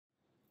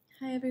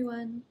Hi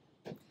everyone.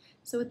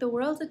 So with the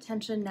world's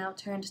attention now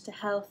turned to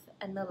health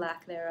and the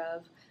lack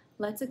thereof,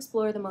 let's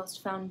explore the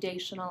most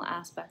foundational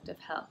aspect of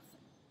health,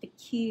 the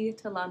key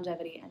to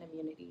longevity and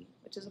immunity,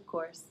 which is of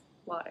course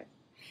water.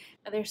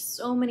 Now there's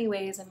so many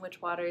ways in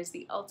which water is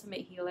the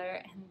ultimate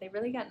healer, and they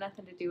really got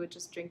nothing to do with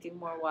just drinking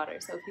more water.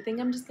 So if you think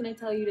I'm just going to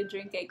tell you to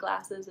drink 8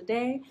 glasses a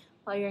day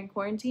while you're in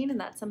quarantine and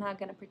that's somehow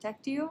going to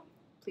protect you,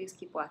 please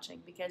keep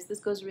watching because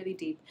this goes really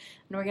deep.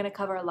 And we're going to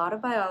cover a lot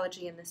of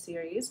biology in this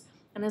series.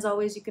 And as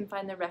always, you can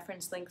find the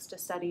reference links to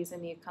studies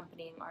in the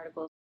accompanying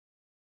articles.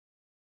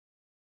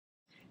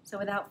 So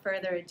without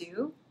further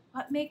ado,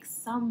 what makes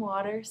some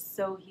water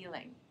so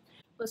healing?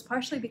 Well, it's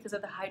partially because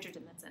of the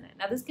hydrogen that's in it.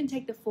 Now this can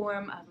take the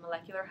form of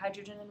molecular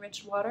hydrogen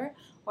enriched water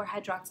or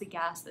hydroxy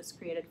gas that's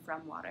created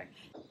from water.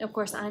 Of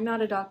course, I'm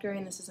not a doctor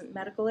and this isn't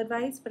medical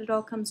advice, but it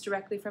all comes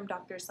directly from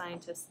doctors,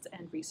 scientists,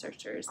 and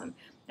researchers. And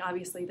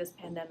obviously this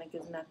pandemic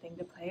is nothing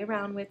to play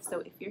around with, so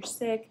if you're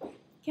sick,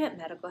 get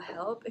medical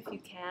help. If you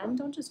can,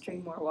 don't just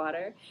drink more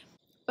water.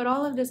 But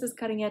all of this is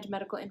cutting-edge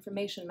medical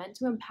information meant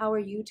to empower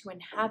you to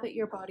inhabit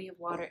your body of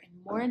water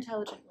in more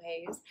intelligent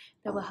ways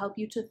that will help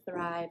you to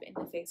thrive in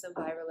the face of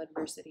viral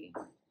adversity.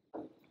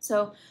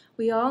 So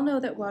we all know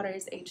that water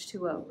is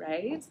H2O,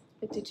 right?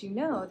 But did you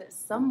know that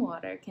some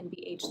water can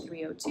be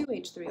H3O2,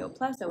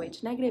 H3O+,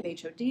 OH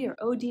negative, HOD, or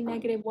OD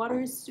negative? Water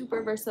is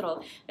super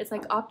versatile. It's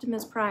like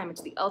Optimus Prime.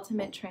 It's the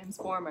ultimate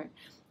transformer.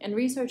 And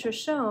research has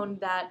shown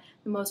that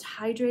the most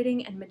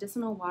hydrating and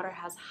medicinal water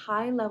has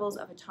high levels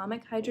of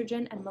atomic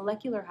hydrogen and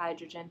molecular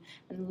hydrogen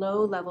and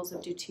low levels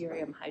of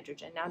deuterium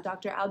hydrogen. Now,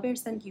 Dr. Albert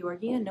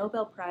Szent-Györgyi, a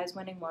Nobel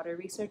Prize-winning water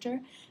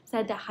researcher,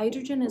 said that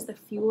hydrogen is the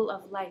fuel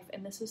of life,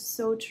 and this is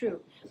so true.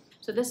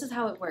 So this is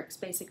how it works.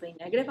 Basically,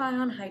 negative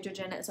ion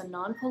hydrogen is a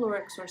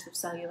non-caloric source of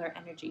cellular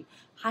energy,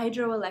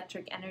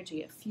 hydroelectric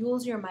energy. It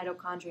fuels your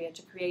mitochondria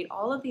to create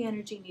all of the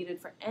energy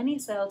needed for any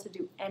cell to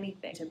do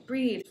anything, to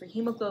breathe, for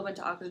hemoglobin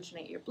to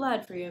oxygenate your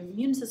blood, for your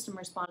immune system to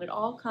respond. It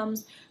all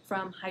comes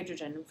from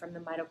hydrogen, from the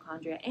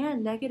mitochondria.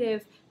 And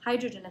negative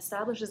hydrogen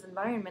establishes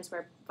environments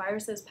where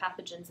viruses,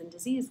 pathogens, and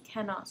disease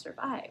cannot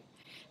survive.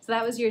 So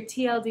that was your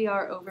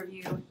TLDR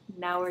overview.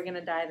 Now we're going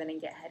to dive in and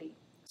get heady.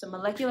 So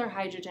molecular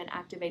hydrogen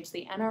activates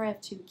the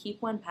Nrf2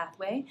 keep 1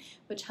 pathway,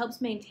 which helps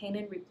maintain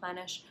and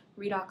replenish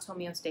redox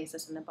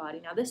homeostasis in the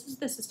body. Now this is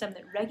the system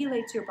that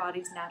regulates your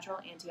body's natural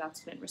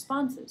antioxidant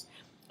responses.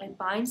 It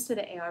binds to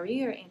the ARE,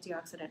 or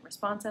antioxidant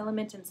response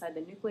element, inside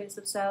the nucleus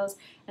of cells,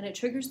 and it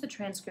triggers the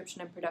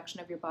transcription and production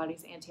of your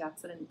body's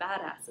antioxidant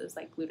badasses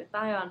like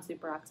glutathione,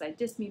 superoxide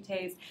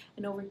dismutase,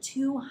 and over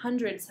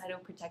 200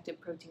 cytoprotective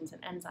proteins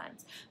and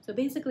enzymes. So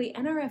basically,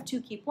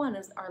 Nrf2 keep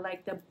 1 are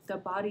like the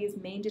body's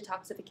main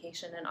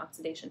detoxification and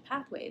oxidation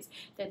pathways.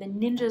 They're the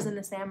ninjas and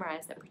the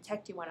samurais that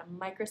protect you on a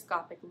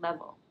microscopic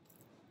level.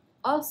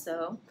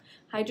 Also,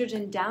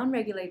 hydrogen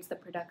downregulates the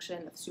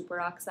production of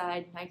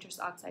superoxide, nitrous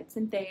oxide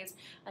synthase,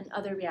 and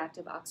other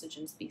reactive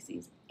oxygen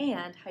species,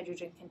 and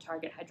hydrogen can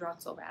target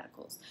hydroxyl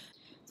radicals.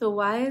 So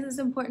why is this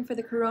important for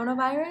the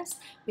coronavirus?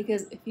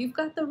 Because if you've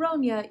got the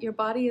Ronya, your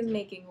body is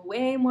making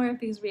way more of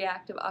these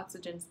reactive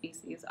oxygen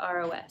species,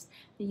 ROS,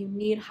 and you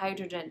need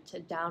hydrogen to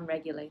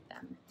downregulate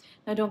them.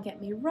 Now don't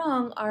get me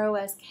wrong,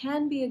 ROS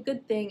can be a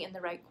good thing in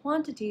the right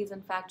quantities.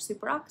 In fact,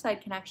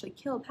 superoxide can actually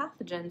kill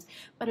pathogens,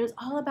 but it's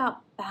all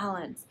about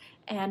balance.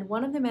 And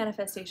one of the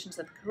manifestations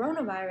of the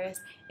coronavirus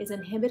is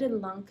inhibited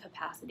lung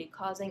capacity,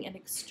 causing an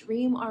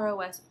extreme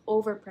ROS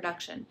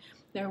overproduction.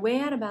 They're way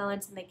out of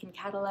balance and they can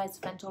catalyze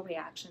fentanyl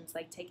reactions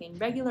like taking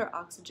regular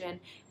oxygen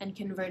and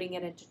converting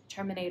it into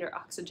terminator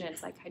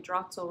oxygens like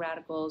hydroxyl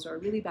radicals, or a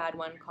really bad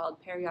one called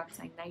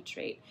peroxide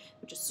nitrate,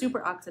 which is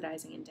super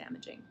oxidizing and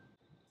damaging.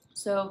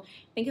 So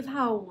think of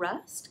how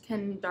rust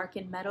can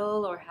darken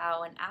metal, or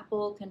how an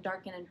apple can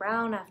darken and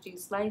brown after you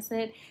slice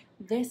it.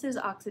 This is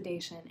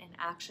oxidation in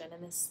action,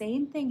 and the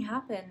same thing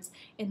happens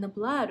in the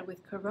blood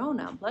with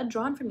corona. Blood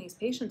drawn from these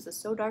patients is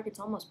so dark it's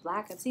almost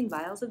black. I've seen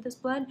vials of this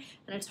blood,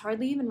 and it's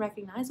hardly even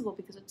recognizable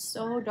because it's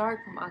so dark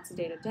from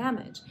oxidative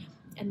damage.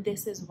 And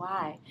this is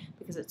why,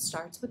 because it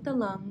starts with the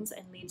lungs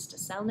and leads to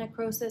cell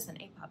necrosis and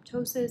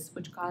apoptosis,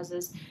 which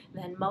causes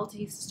then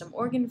multi-system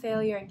organ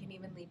failure and can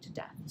even lead to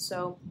death.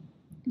 So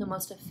the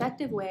most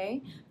effective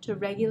way to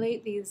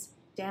regulate these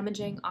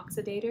damaging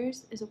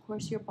oxidators is, of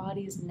course, your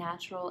body's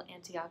natural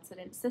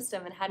antioxidant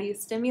system. And how do you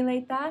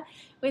stimulate that?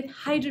 With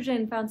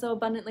hydrogen, found so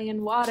abundantly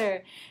in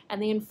water.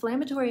 And the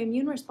inflammatory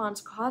immune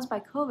response caused by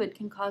COVID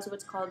can cause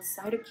what's called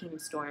cytokine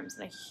storms,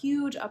 and a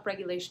huge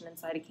upregulation in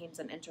cytokines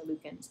and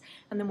interleukins.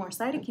 And the more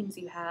cytokines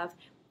you have,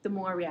 the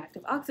more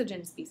reactive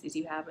oxygen species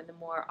you have, and the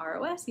more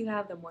ROS you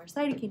have, the more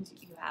cytokines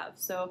you have.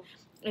 So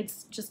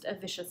it's just a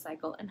vicious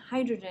cycle, and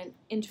hydrogen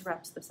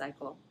interrupts the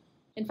cycle.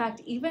 In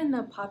fact, even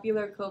the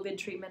popular COVID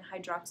treatment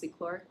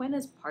hydroxychloroquine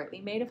is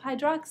partly made of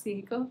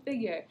hydroxy, go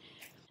figure.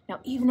 Now,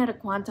 even at a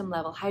quantum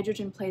level,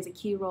 hydrogen plays a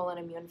key role in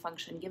immune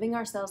function, giving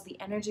our cells the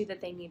energy that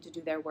they need to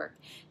do their work.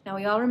 Now,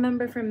 we all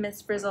remember from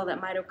Miss Frizzle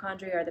that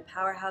mitochondria are the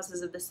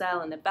powerhouses of the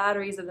cell and the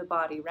batteries of the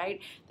body, right?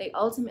 They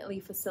ultimately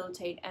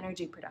facilitate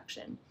energy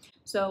production.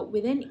 So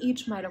within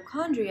each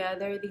mitochondria,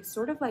 there are these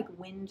sort of like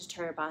wind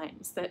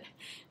turbines that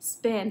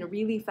spin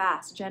really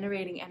fast,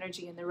 generating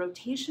energy, and the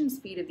rotation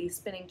speed of these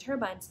spinning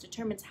turbines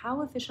determines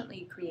how efficiently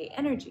you create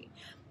energy.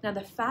 Now,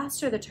 the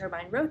faster the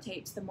turbine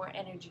rotates, the more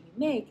energy you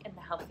make and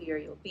the healthier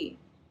you'll be.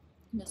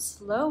 The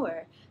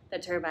slower the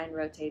turbine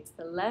rotates,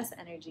 the less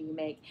energy you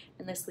make,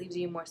 and this leaves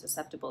you more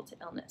susceptible to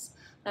illness.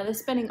 Now, this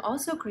spinning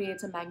also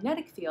creates a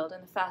magnetic field,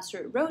 and the faster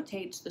it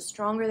rotates, the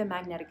stronger the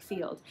magnetic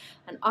field.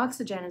 And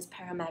oxygen is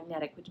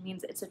paramagnetic, which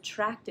means it's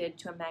attracted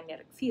to a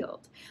magnetic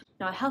field.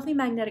 Now, a healthy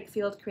magnetic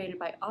field created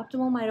by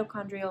optimal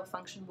mitochondrial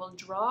function will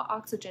draw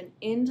oxygen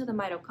into the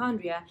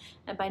mitochondria,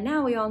 and by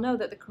now we all know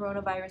that the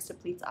coronavirus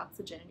depletes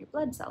oxygen in your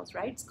blood cells,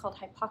 right? It's called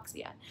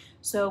hypoxia.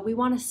 So we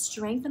want to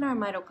strengthen our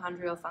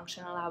mitochondrial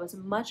function, allow as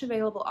much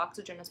available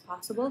oxygen as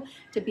possible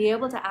to be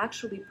able to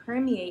actually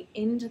permeate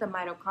into the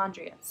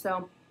mitochondria.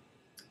 So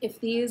if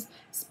these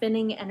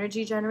spinning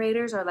energy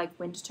generators are like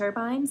wind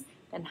turbines,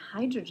 then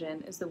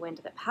hydrogen is the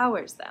wind that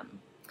powers them.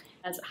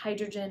 As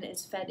hydrogen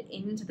is fed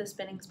into the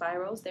spinning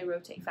spirals, they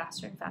rotate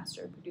faster and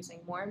faster, producing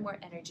more and more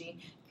energy,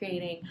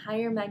 creating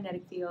higher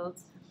magnetic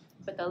fields.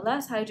 But the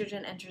less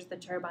hydrogen enters the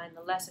turbine,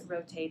 the less it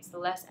rotates, the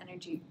less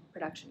energy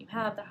production you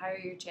have, the higher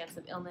your chance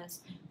of illness,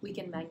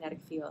 weakened magnetic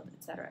field,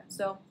 etc.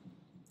 So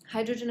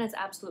hydrogen is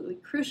absolutely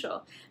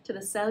crucial to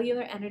the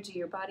cellular energy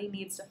your body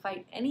needs to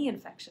fight any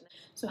infection.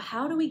 So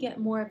how do we get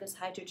more of this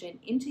hydrogen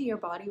into your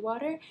body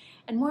water?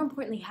 And more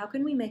importantly, how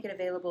can we make it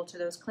available to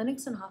those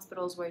clinics and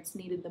hospitals where it's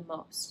needed the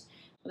most?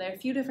 Well, there are a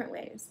few different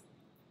ways.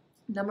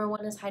 Number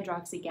one is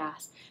hydroxy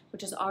gas,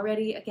 which is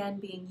already, again,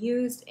 being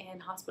used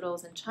in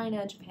hospitals in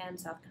China, Japan,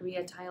 South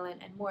Korea,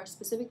 Thailand, and more,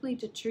 specifically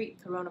to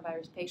treat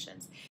coronavirus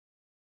patients.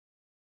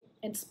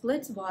 It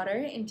splits water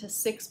into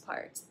 6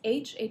 parts: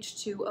 H,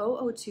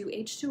 H2O,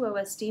 O2, H2O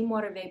as steam,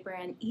 water vapor,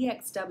 and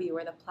EXW,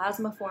 or the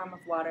plasma form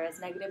of water, as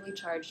negatively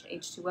charged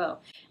H2O.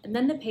 And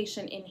then the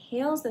patient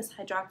inhales this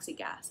hydroxy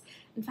gas.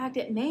 In fact,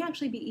 it may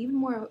actually be even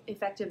more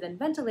effective than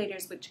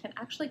ventilators, which can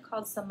actually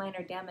cause some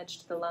minor damage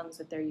to the lungs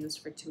if they're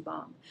used for too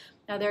long.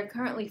 Now, there are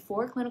currently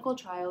 4 clinical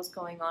trials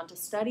going on to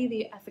study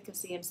the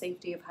efficacy and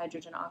safety of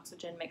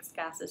hydrogen-oxygen mixed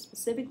gases,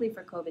 specifically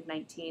for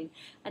COVID-19,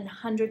 and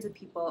hundreds of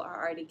people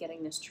are already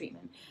getting this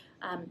treatment.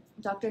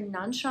 Dr.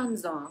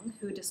 Nanshan Zhong,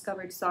 who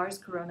discovered SARS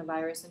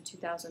coronavirus in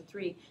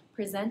 2003,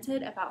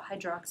 presented about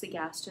hydroxy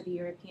gas to the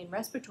European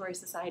Respiratory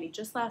Society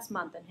just last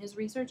month, and his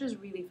research is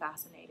really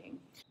fascinating.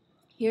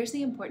 Here's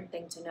the important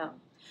thing to know.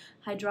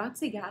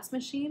 Hydroxy gas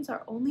machines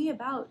are only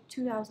about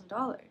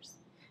 $2,000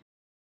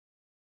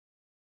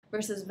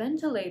 versus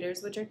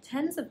ventilators, which are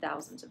tens of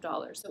thousands of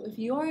dollars. So if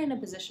you're in a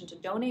position to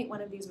donate one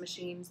of these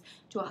machines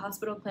to a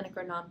hospital, clinic,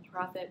 or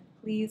nonprofit,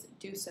 please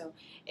do so.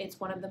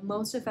 It's one of the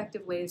most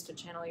effective ways to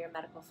channel your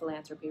medical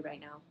philanthropy right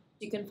now.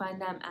 You can find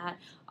them at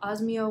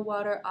Osmio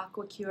Water,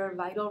 AquaCure,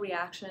 Vital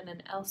Reaction,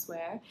 and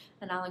elsewhere,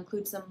 and I'll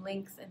include some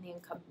links in the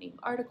accompanying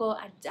article.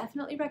 I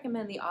definitely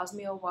recommend the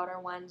Osmio Water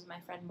ones. My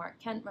friend Mark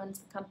Kent runs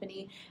the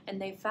company,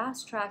 and they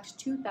fast-tracked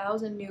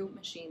 2,000 new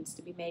machines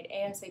to be made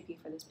ASAP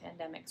for this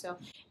pandemic. So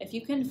if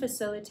you can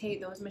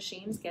facilitate those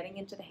machines getting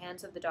into the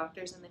hands of the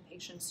doctors and the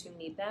patients who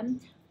need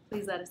them,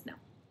 please let us know.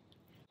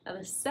 Now,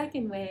 the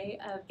second way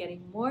of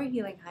getting more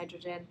healing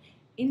hydrogen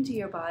into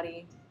your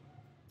body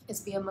is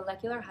via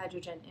molecular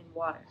hydrogen in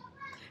water.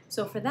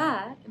 So for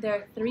that, there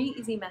are 3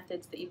 easy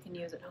methods that you can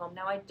use at home.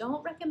 Now, I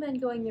don't recommend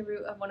going the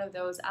route of one of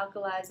those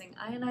alkalizing,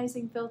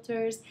 ionizing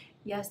filters.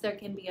 Yes, there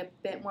can be a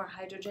bit more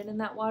hydrogen in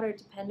that water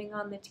depending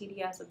on the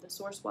TDS of the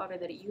source water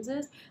that it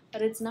uses,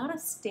 but it's not a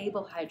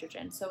stable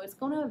hydrogen, so it's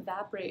going to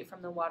evaporate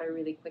from the water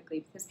really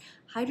quickly because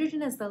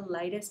hydrogen is the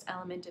lightest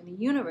element in the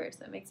universe.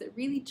 That makes it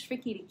really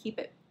tricky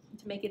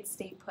to make it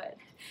stay put.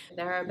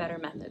 There are better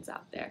methods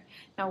out there.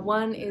 Now,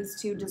 one is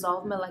to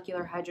dissolve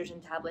molecular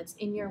hydrogen tablets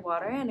in your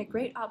water, and a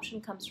great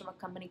option comes from a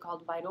company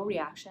called Vital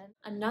Reaction.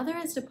 Another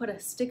is to put a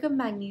stick of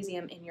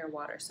magnesium in your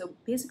water. So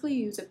basically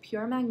you use a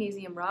pure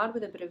magnesium rod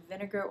with a bit of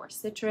vinegar or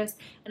citrus,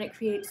 and it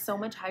creates so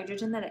much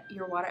hydrogen that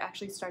your water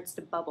actually starts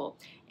to bubble.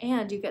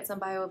 And you get some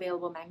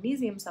bioavailable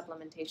magnesium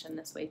supplementation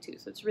this way too,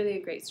 so it's really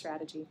a great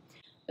strategy.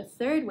 The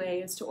third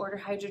way is to order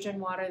hydrogen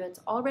water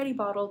that's already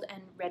bottled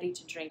and ready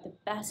to drink. The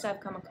best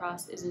I've come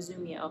across is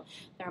Izumio.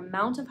 Their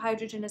amount of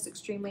hydrogen is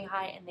extremely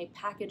high, and they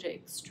package it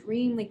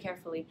extremely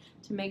carefully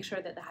to make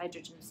sure that the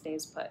hydrogen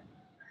stays put.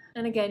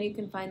 And again, you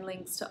can find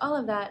links to all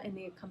of that in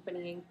the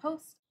accompanying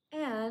post.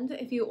 And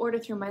if you order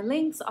through my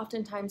links,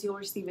 oftentimes you'll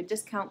receive a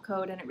discount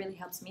code, and it really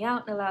helps me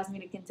out and allows me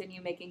to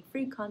continue making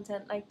free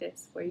content like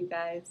this for you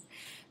guys.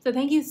 So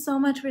thank you so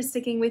much for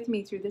sticking with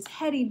me through this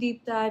heady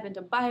deep dive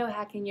into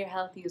biohacking your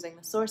health using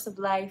the source of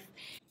life.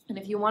 And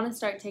if you want to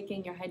start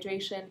taking your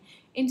hydration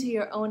into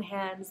your own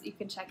hands, you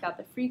can check out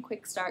the free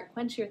Quick Start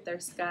Quench Your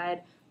Thirst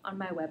Guide on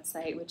my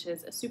website, which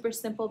is a super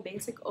simple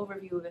basic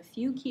overview of a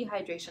few key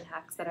hydration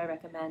hacks that I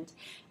recommend.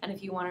 And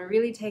if you want to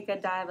really take a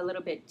dive a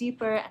little bit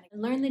deeper and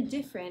learn the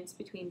difference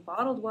between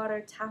bottled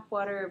water, tap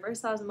water,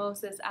 reverse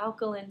osmosis,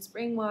 alkaline,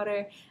 spring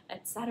water,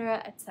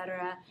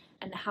 etc.,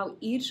 and how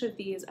each of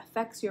these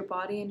affects your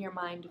body and your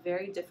mind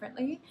very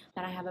differently,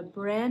 then I have a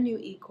brand new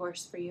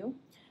e-course for you.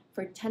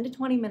 For 10 to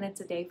 20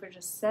 minutes a day for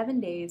just 7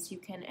 days, you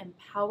can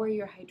empower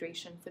your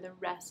hydration for the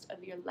rest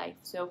of your life.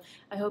 So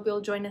I hope you'll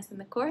join us in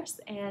the course,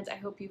 and I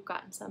hope you've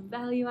gotten some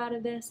value out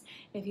of this.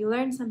 If you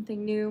learned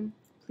something new,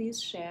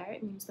 please share.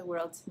 It means the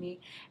world to me.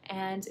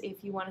 And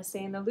if you want to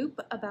stay in the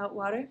loop about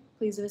water,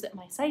 please visit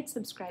my site,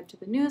 subscribe to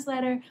the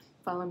newsletter,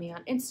 follow me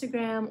on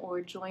Instagram,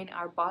 or join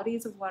our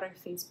Bodies of Water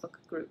Facebook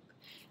group.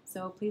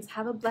 So please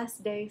have a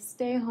blessed day,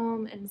 stay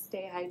home, and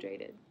stay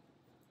hydrated.